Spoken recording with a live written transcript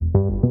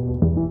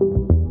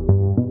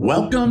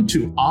Welcome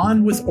to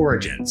On with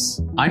Origins.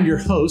 I'm your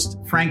host,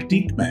 Frank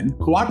Diekman,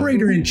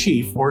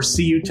 Cooperator-in-Chief for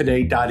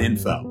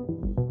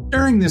CUtoday.info.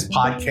 During this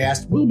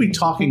podcast, we'll be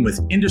talking with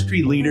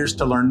industry leaders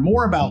to learn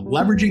more about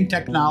leveraging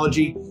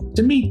technology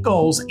to meet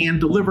goals and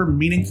deliver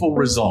meaningful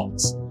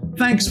results.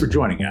 Thanks for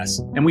joining us,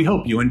 and we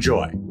hope you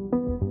enjoy.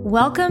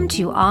 Welcome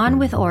to On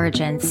with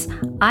Origins.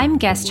 I'm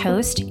guest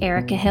host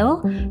Erica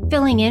Hill,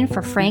 filling in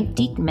for Frank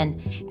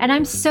Diekman, and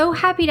I'm so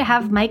happy to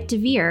have Mike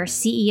DeVere,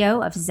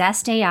 CEO of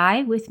Zest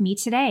AI, with me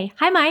today.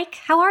 Hi, Mike.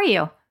 How are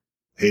you?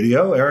 Hey,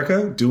 Dio,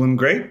 Erica. Doing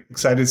great.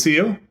 Excited to see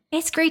you.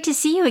 It's great to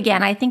see you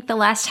again. I think the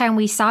last time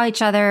we saw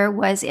each other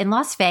was in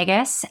Las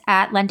Vegas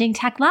at Lending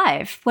Tech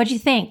Live. What'd you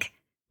think?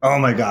 Oh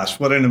my gosh,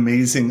 what an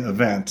amazing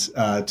event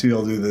to be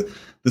able to do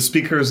the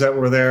speakers that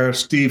were there,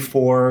 Steve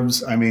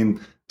Forbes. I mean,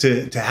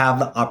 to have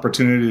the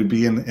opportunity to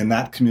be in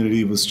that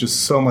community was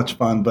just so much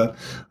fun. But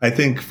I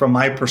think from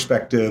my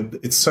perspective,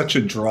 it's such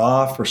a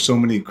draw for so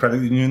many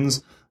credit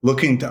unions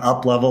looking to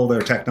up-level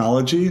their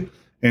technology,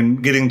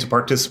 and getting to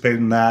participate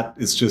in that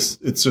it's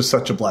just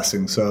such a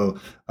blessing. So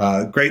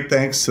great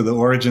thanks to the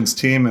Origins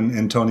team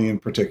and Tony in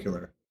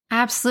particular.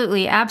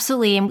 Absolutely.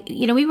 Absolutely. And,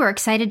 we were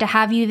excited to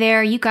have you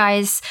there. You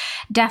guys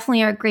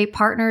definitely are great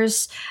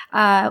partners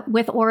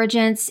with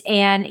Origins.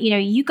 And,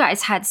 you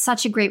guys had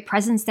such a great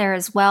presence there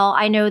as well.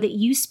 I know that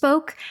you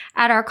spoke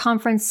at our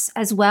conference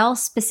as well,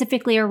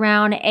 specifically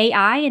around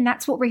AI. And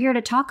that's what we're here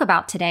to talk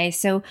about today.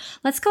 So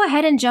let's go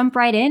ahead and jump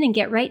right in and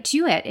get right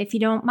to it, if you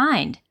don't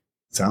mind.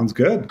 Sounds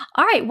good.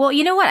 All right. Well,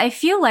 you know what? I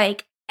feel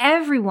like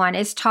everyone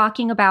is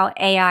talking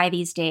about AI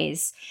these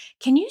days.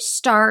 Can you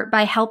start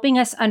by helping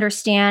us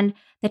understand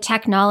the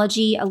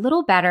technology a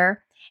little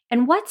better?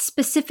 And what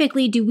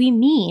specifically do we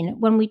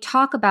mean when we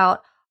talk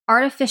about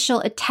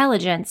artificial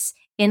intelligence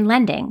in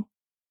lending?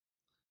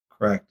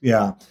 Correct.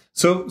 Yeah.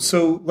 So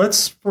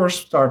let's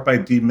first start by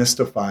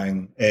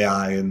demystifying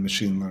AI and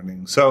machine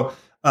learning. So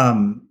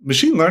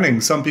machine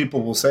learning, some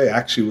people will say,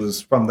 actually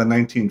was from the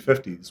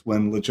 1950s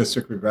when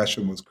logistic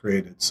regression was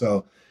created.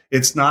 So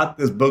it's not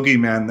this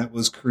boogeyman that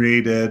was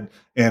created,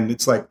 and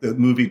it's like the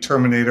movie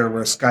Terminator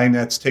where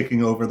Skynet's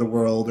taking over the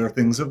world or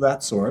things of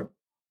that sort.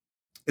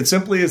 It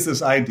simply is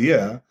this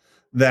idea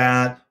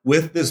that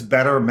with this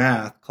better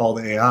math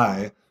called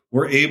AI,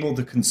 we're able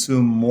to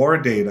consume more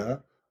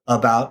data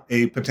about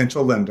a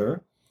potential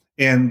lender.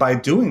 And by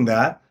doing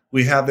that,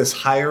 we have this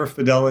higher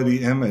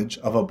fidelity image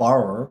of a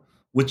borrower,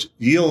 which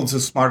yields a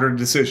smarter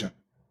decision.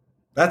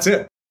 That's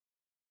it.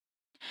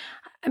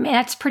 I mean,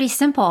 that's pretty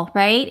simple,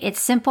 right? It's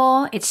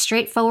simple, it's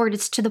straightforward,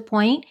 it's to the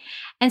point.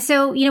 And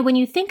so, when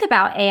you think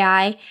about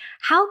AI,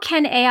 how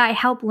can AI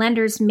help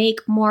lenders make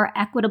more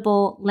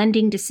equitable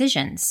lending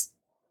decisions?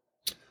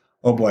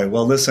 Oh boy.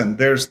 Well, listen,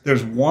 there's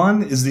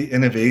one is the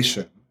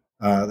innovation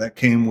that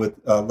came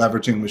with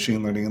leveraging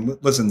machine learning.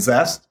 And listen,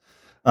 Zest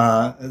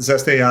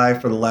AI,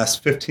 for the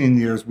last 15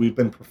 years, we've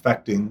been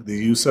perfecting the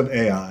use of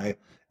AI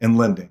in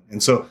lending.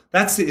 And so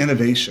that's the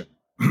innovation.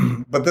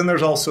 But then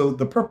there's also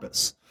the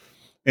purpose.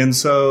 And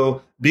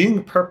so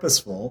being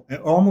purposeful and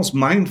almost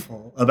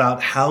mindful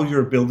about how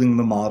you're building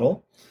the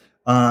model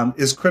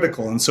is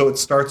critical. And so it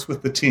starts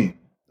with the team.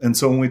 And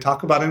so when we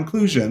talk about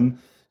inclusion,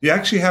 you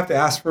actually have to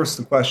ask first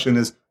the question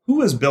is,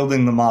 who is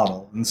building the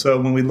model? And so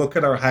when we look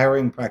at our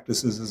hiring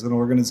practices as an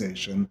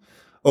organization,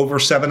 over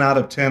 7 out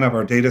of 10 of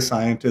our data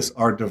scientists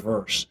are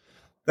diverse.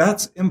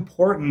 That's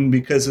important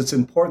because it's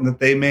important that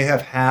they may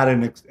have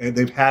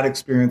they've had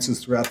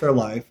experiences throughout their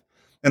life,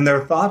 and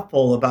they're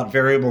thoughtful about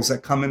variables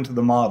that come into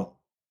the model.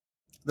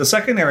 The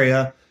second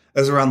area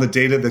is around the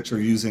data that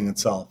you're using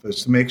itself,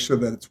 is to make sure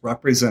that it's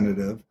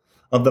representative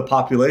of the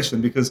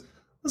population. Because,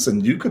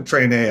 listen, you could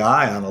train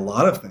AI on a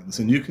lot of things,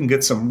 and you can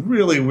get some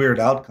really weird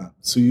outcomes.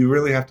 So you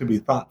really have to be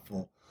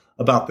thoughtful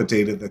about the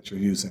data that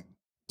you're using.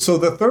 So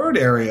the third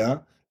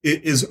area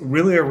is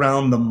really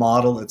around the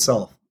model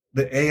itself.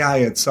 The AI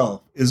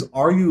itself is,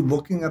 are you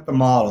looking at the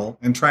model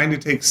and trying to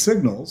take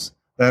signals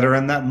that are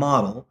in that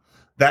model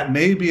that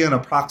may be an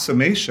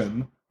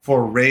approximation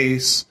for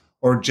race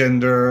or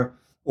gender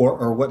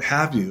or what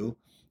have you,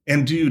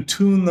 and do you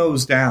tune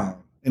those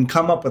down and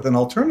come up with an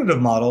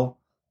alternative model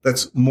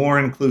that's more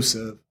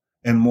inclusive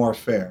and more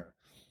fair?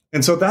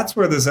 And so that's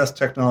where the Zest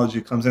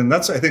technology comes in.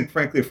 That's, I think,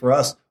 frankly, for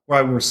us,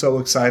 why we're so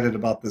excited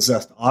about the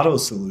Zest Auto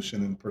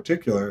solution in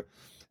particular,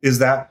 is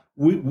that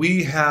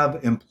we have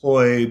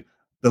employed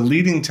the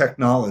leading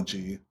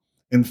technology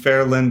in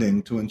fair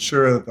lending to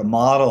ensure that the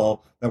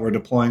model that we're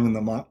deploying in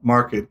the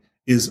market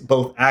is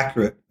both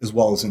accurate as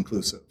well as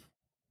inclusive.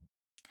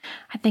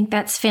 I think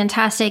that's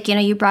fantastic.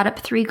 You brought up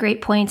 3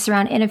 great points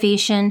around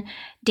innovation,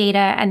 data,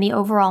 and the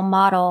overall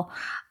model.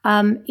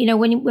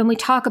 When we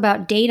talk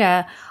about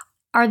data,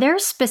 are there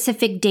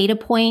specific data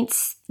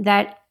points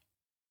that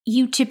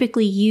you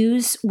typically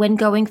use when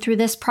going through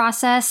this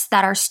process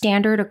that are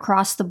standard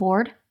across the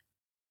board?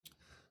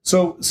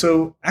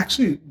 So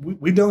actually,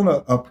 we don't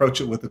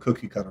approach it with the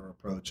cookie cutter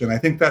approach. And I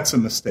think that's a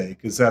mistake,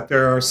 is that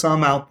there are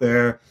some out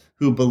there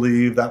who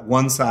believe that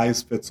one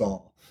size fits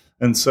all.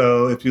 And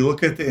so if you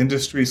look at the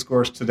industry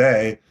scores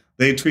today,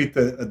 they treat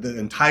the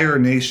entire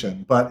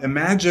nation. But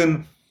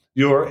imagine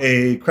you're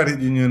a credit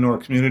union or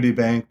community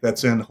bank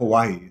that's in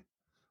Hawaii.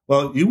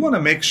 Well, you want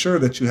to make sure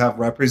that you have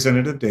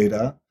representative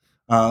data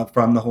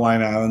from the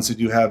Hawaiian Islands, that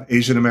you have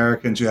Asian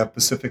Americans, you have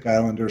Pacific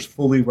Islanders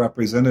fully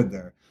represented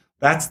there.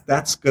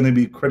 That's going to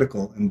be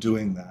critical in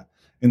doing that.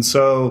 And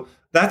so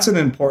that's an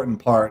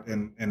important part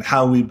in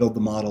how we build the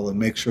model and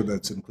make sure that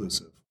it's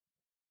inclusive.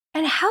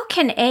 And how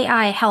can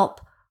AI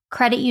help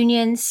credit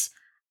unions,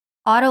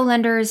 auto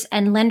lenders,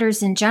 and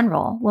lenders in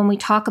general when we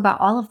talk about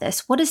all of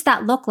this? What does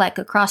that look like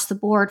across the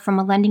board from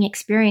a lending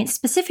experience,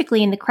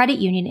 specifically in the credit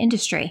union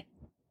industry?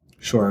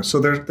 Sure. So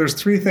there's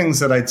three things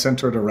that I'd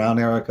centered around,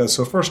 Erica.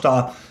 So first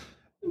off,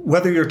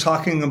 whether you're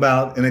talking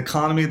about an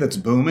economy that's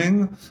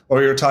booming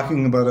or you're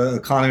talking about an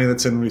economy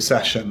that's in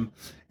recession,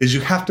 is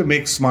you have to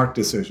make smart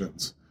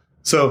decisions.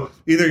 So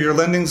either your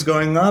lending's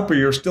going up or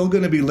you're still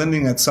going to be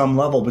lending at some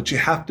level, but you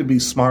have to be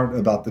smart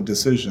about the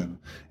decision.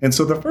 And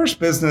so the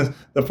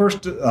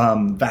first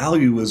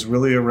value is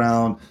really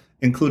around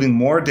including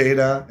more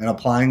data and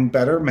applying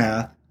better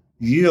math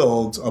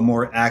yields a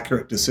more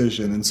accurate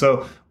decision. And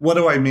so what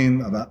do I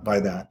mean by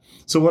that?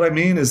 So what I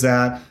mean is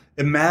that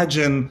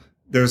imagine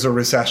there's a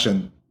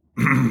recession.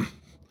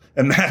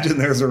 Imagine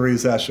there's a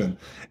recession.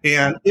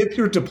 And if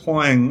you're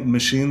deploying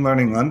machine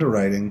learning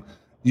underwriting,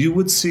 you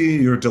would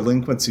see your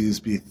delinquencies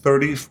be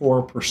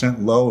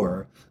 34%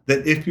 lower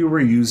than if you were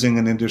using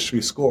an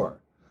industry score.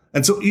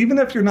 And so even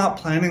if you're not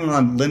planning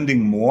on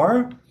lending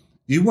more,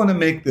 you want to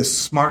make this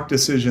smart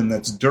decision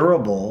that's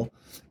durable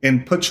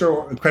and put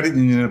your credit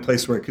union in a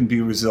place where it can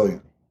be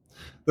resilient.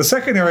 The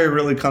second area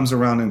really comes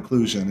around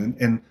inclusion.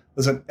 And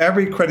listen,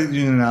 every credit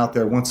union out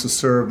there wants to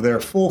serve their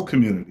full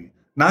community,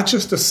 not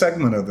just a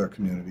segment of their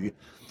community.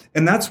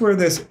 And that's where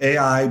this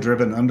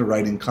AI-driven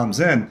underwriting comes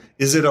in,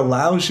 is it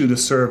allows you to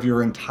serve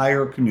your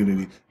entire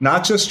community,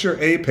 not just your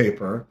A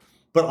paper,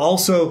 but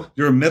also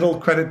your middle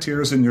credit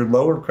tiers and your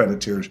lower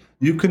credit tiers.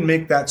 You can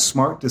make that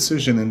smart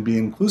decision and be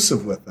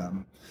inclusive with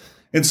them.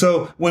 And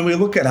so when we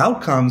look at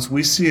outcomes,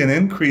 we see an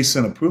increase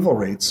in approval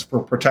rates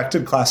for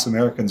protected class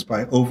Americans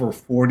by over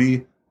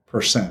 40%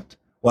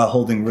 while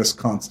holding risk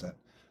constant.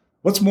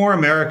 What's more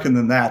American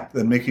than that,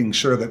 than making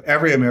sure that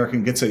every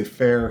American gets a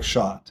fair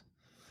shot?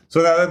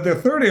 So the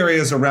third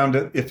area is around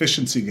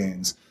efficiency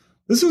gains.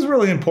 This is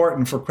really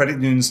important for credit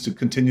unions to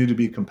continue to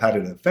be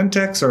competitive.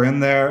 Fintechs are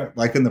in there,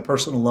 like in the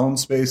personal loan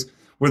space,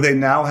 where they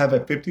now have a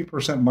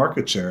 50%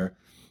 market share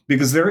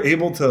because they're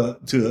able to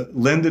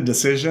lend a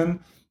decision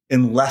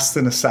in less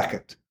than a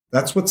second.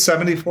 That's what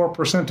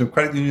 74% of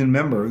credit union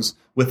members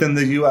within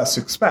the US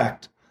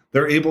expect.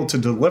 They're able to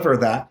deliver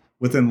that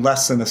within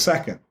less than a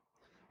second.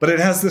 But it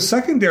has the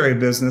secondary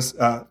business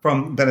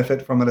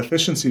benefit from an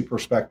efficiency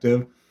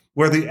perspective,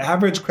 where the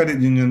average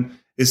credit union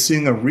is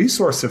seeing a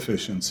resource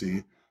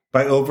efficiency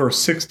by over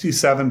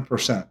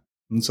 67%.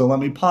 And so let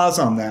me pause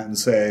on that and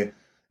say,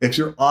 if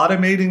you're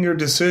automating your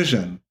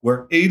decision,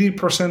 where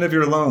 80% of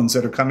your loans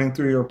that are coming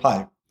through your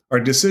pipe are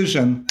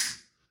decisioned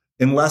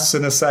in less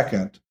than a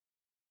second,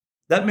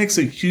 that makes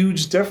a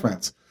huge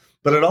difference.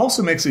 But it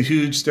also makes a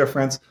huge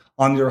difference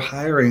on your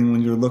hiring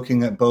when you're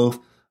looking at both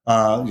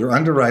your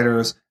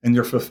underwriters and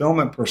your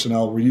fulfillment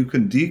personnel, where you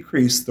can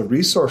decrease the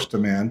resource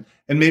demand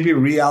and maybe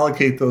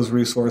reallocate those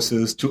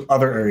resources to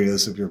other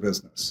areas of your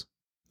business.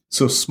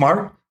 So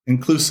smart,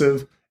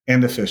 inclusive,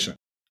 and efficient.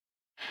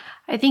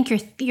 I think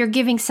you're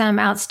giving some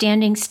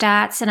outstanding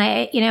stats, and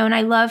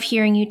I love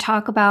hearing you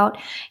talk about,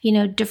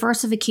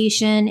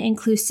 diversification,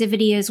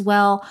 inclusivity as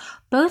well,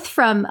 both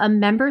from a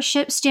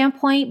membership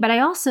standpoint, but I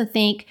also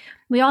think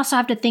we also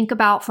have to think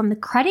about from the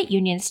credit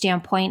union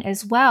standpoint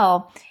as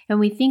well. And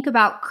we think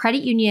about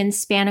credit unions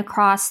span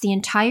across the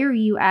entire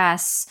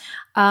US,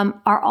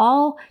 are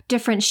all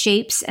different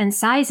shapes and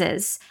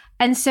sizes.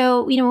 And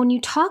so, when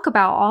you talk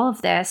about all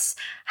of this,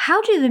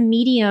 how do the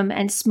medium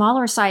and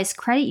smaller size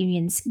credit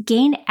unions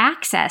gain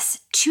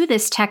access to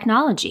this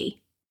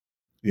technology?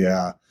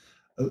 Yeah.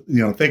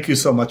 Thank you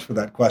so much for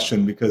that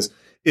question, because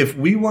if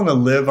we want to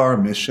live our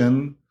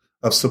mission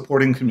of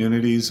supporting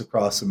communities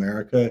across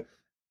America,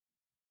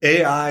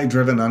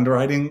 AI-driven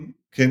underwriting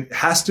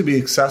has to be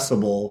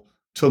accessible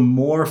to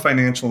more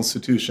financial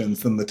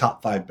institutions than the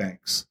top 5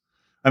 banks.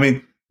 I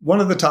mean, one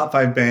of the top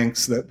 5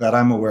 banks that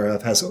I'm aware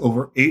of has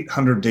over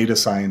 800 data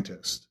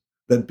scientists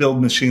that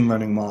build machine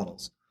learning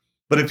models.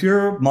 But if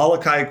you're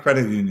Molokai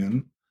Credit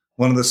Union,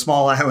 one of the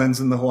small islands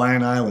in the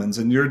Hawaiian Islands,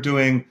 and you're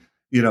doing,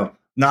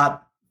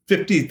 not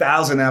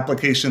 50,000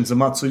 applications a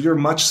month, so you're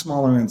much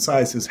smaller in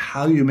size, is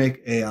how you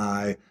make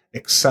AI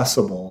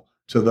accessible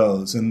to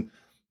those. And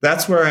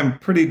that's where I'm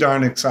pretty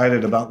darn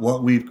excited about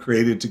what we've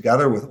created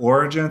together with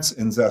Origence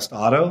and Zest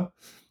Auto,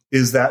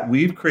 is that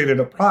we've created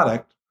a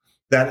product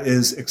that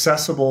is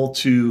accessible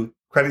to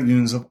credit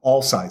unions of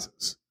all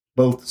sizes,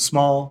 both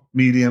small,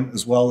 medium,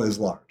 as well as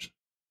large.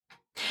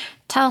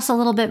 Tell us a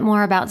little bit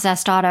more about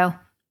Zest Auto.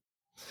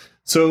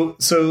 So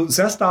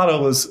Zest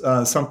Auto was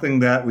something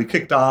that we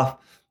kicked off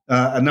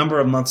a number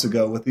of months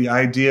ago with the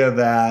idea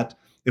that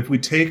if we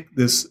take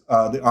this,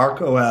 the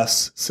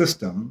ArcOS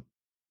system,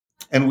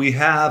 and we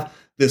have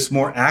this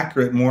more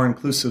accurate, more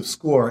inclusive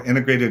score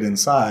integrated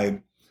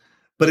inside,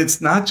 But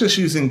it's not just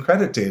using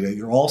credit data.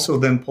 You're also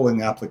then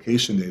pulling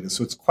application data.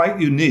 So it's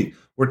quite unique.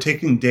 We're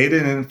taking data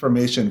and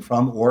information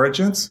from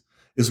Origence,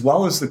 as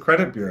well as the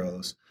credit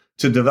bureaus,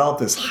 to develop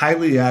this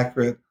highly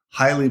accurate,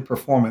 highly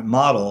performant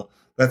model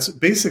that's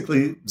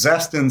basically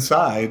Zest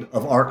inside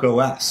of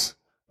ArcOS,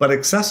 but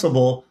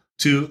accessible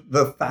to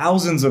the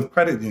thousands of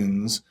credit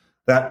unions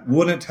that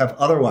wouldn't have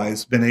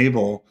otherwise been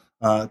able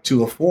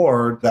to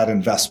afford that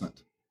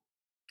investment.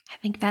 I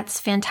think that's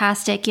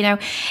fantastic.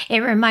 It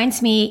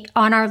reminds me,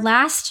 on our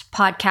last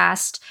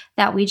podcast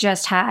that we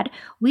just had,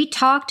 we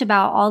talked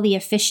about all the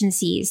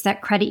efficiencies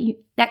that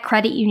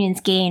credit unions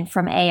gain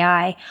from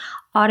AI,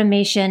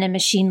 automation, and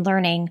machine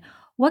learning.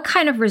 What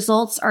kind of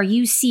results are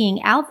you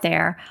seeing out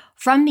there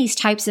from these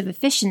types of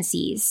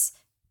efficiencies?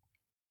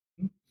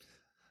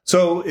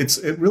 So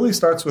it really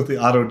starts with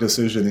the auto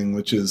decisioning,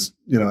 which is,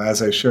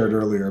 as I shared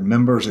earlier,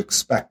 members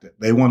expect it.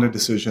 They want a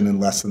decision in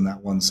less than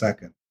that 1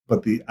 second.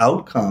 But the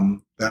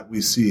outcome that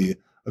we see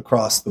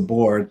across the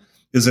board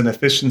is an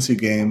efficiency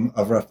gain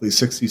of roughly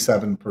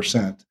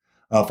 67%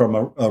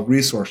 from a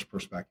resource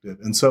perspective.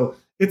 And so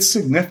it's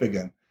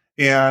significant.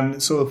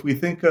 And so if we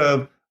think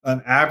of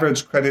an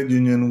average credit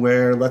union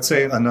where, let's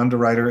say, an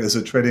underwriter is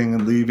attriting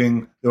and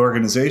leaving the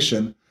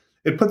organization,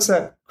 it puts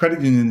that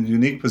credit union in a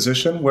unique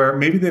position where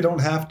maybe they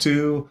don't have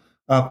to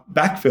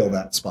backfill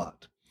that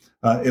spot.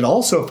 It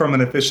also, from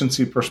an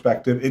efficiency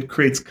perspective, it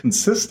creates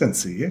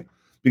consistency,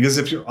 because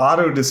if you're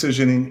auto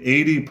decisioning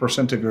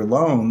 80% of your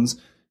loans,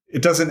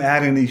 it doesn't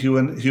add any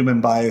human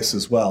bias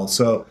as well.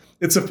 So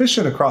it's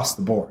efficient across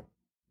the board.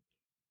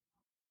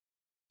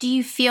 Do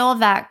you feel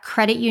that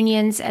credit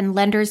unions and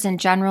lenders in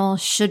general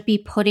should be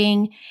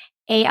putting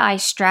AI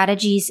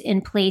strategies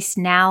in place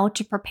now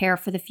to prepare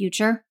for the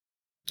future?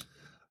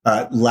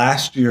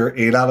 Last year,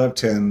 8 out of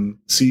 10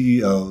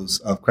 CEOs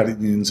of credit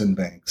unions and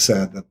banks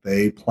said that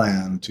they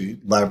plan to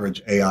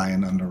leverage AI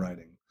in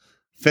underwriting.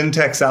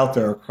 Fintechs out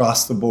there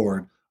across the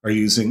board are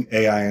using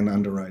AI in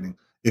underwriting.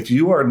 If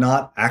you are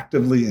not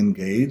actively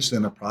engaged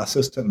in a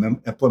process to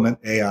implement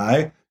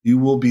AI, you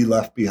will be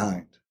left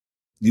behind.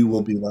 You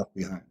will be left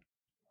behind.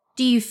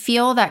 Do you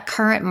feel that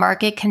current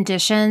market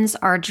conditions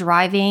are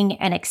driving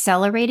an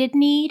accelerated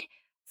need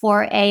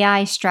for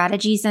AI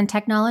strategies and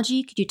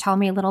technology? Could you tell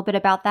me a little bit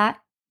about that?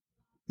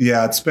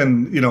 Yeah, it's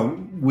been,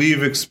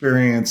 we've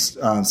experienced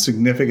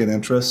significant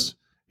interest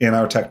in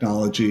our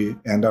technology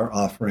and our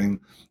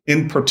offering,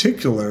 in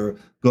particular,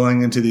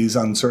 going into these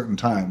uncertain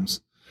times.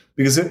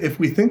 Because if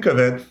we think of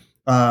it,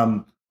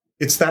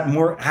 it's that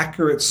more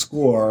accurate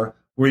score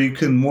where you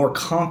can more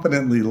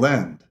confidently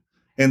lend.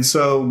 And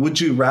so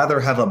would you rather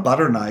have a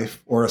butter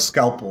knife or a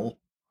scalpel,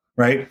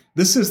 right?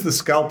 This is the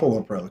scalpel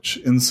approach.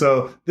 And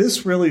so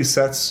this really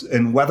sets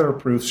and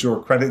weatherproofs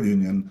your credit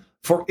union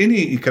for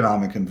any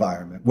economic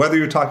environment, whether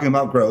you're talking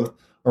about growth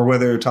or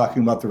whether you're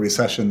talking about the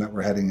recession that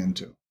we're heading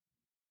into.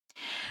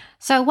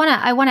 So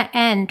I want to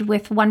end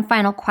with one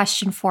final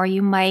question for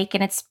you, Mike,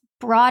 and it's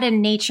broad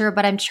in nature,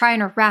 but I'm trying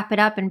to wrap it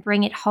up and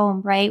bring it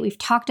home, right? We've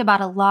talked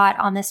about a lot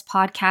on this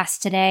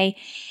podcast today.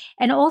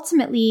 And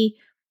ultimately,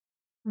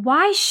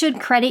 why should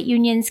credit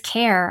unions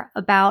care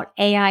about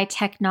AI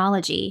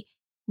technology,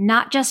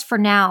 not just for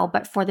now,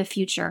 but for the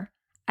future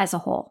as a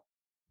whole?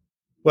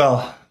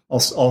 Well,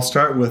 I'll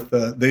start with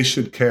they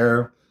should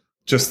care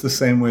just the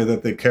same way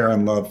that they care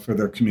and love for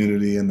their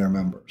community and their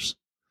members.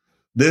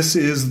 This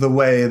is the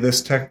way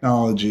this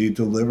technology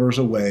delivers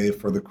a way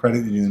for the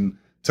credit union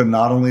to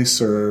not only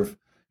serve,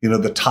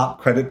 the top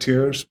credit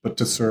tiers, but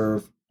to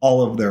serve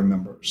all of their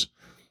members.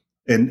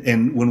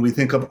 And when we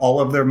think of all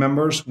of their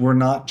members, we're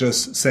not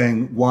just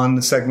saying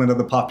one segment of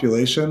the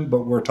population,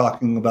 but we're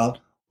talking about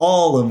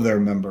all of their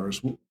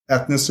members,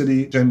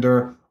 ethnicity,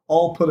 gender,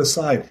 all put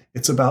aside.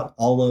 It's about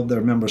all of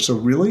their members. So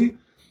really,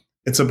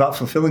 it's about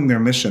fulfilling their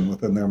mission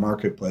within their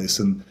marketplace.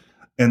 And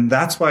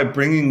that's why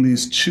bringing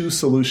these two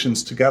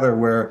solutions together,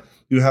 where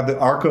you have the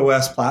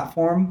ArcOS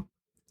platform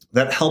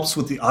that helps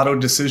with the auto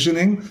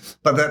decisioning,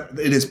 but that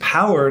it is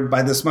powered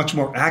by this much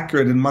more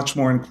accurate and much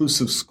more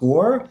inclusive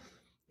score,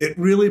 it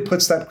really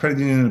puts that credit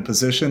union in a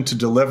position to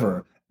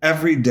deliver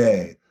every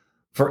day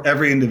for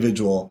every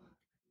individual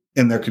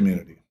in their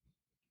community.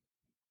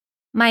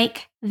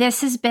 Mike,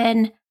 this has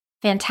been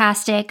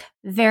fantastic,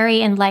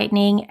 very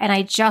enlightening, and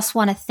I just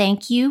want to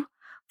thank you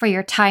for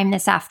your time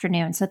this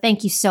afternoon. So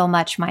thank you so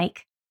much,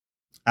 Mike.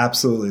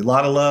 Absolutely. A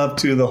lot of love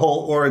to the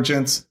whole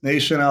Origence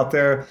nation out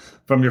there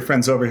from your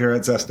friends over here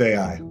at Zest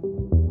AI.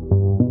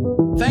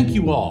 Thank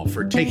you all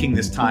for taking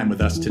this time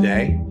with us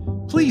today.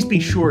 Please be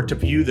sure to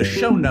view the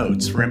show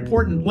notes for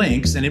important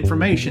links and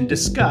information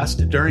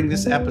discussed during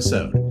this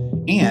episode.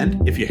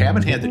 And if you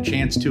haven't had the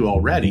chance to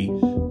already,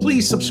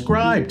 please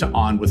subscribe to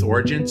On with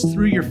Origence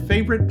through your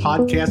favorite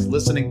podcast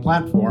listening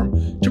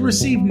platform to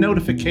receive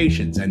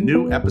notifications and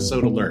new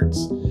episode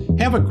alerts.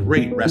 Have a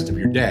great rest of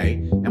your day,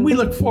 and we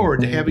look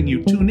forward to having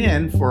you tune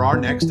in for our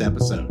next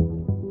episode.